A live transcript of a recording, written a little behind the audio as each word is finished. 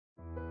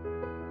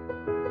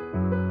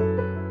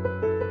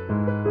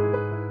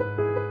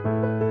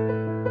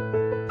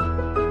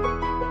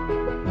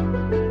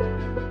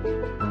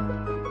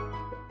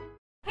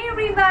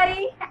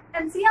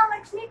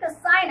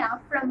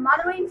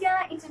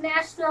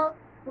International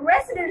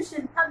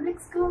Residential Public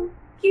School,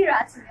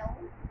 ATTINGAL.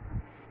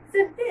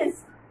 So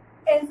this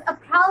is a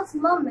proud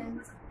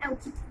moment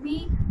to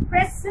be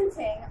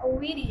presenting a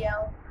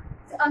video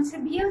to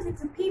contribute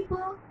to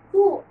people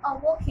who are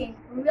working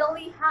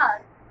really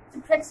hard to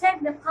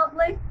protect the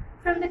public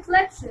from the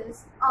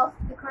clutches of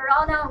the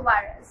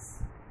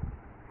coronavirus.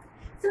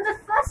 So the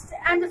first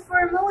and the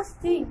foremost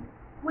thing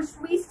which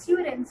we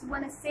students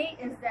want to say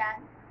is that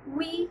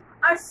we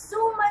are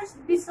so much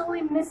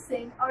busily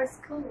missing our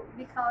school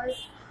because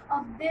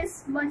of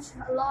this much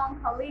long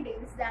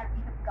holidays that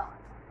we have got.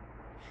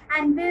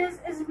 And this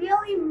is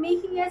really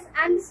making us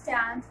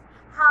understand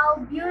how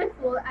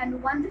beautiful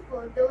and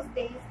wonderful those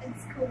days in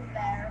school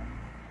were,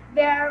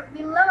 where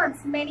we learned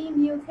many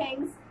new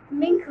things,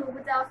 mingle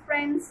with our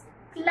friends,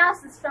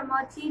 classes from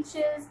our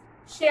teachers,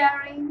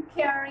 sharing,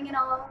 caring and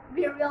all.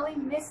 We really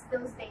miss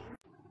those days.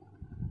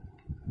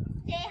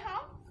 Stay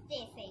home,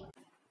 stay safe.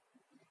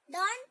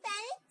 Don't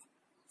panic,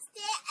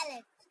 stay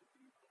alert.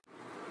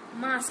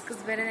 Mask is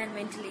better than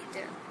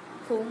ventilator.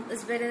 Home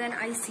is better than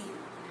ICU.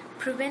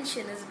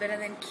 Prevention is better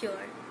than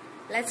cure.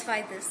 Let's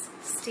fight this.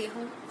 Stay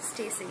home,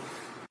 stay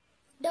safe.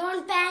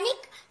 Don't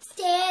panic,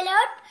 stay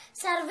alert,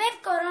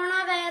 survive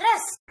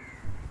coronavirus.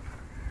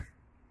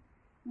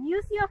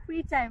 Use your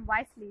free time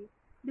wisely.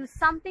 Do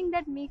something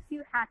that makes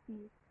you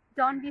happy.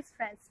 Don't be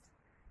stressed.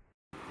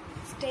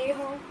 Stay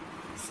home,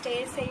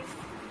 stay safe,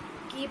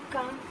 keep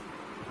calm,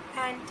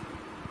 and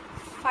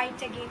fight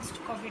against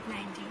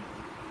COVID-19.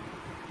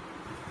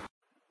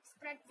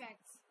 Spread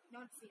facts,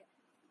 not fear.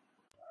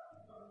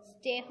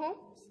 Stay home,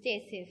 stay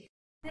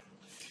safe.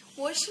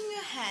 Washing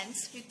your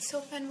hands with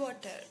soap and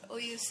water or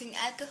using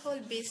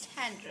alcohol-based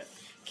hand rub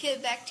kill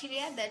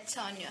bacteria that's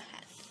on your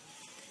hand.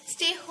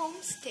 Stay home,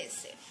 stay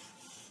safe.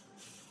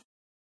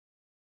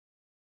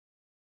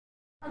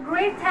 A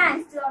great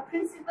thanks to our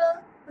principal,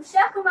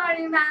 Usha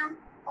Kumari ma'am,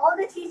 all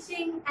the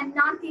teaching and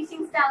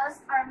non-teaching staffs,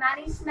 our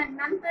management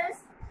members,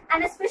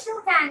 and a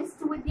special thanks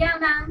to Vidya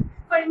ma'am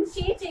for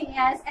initiating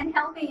us and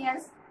helping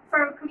us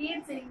for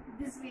creating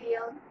this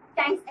video.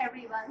 Thanks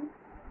everyone.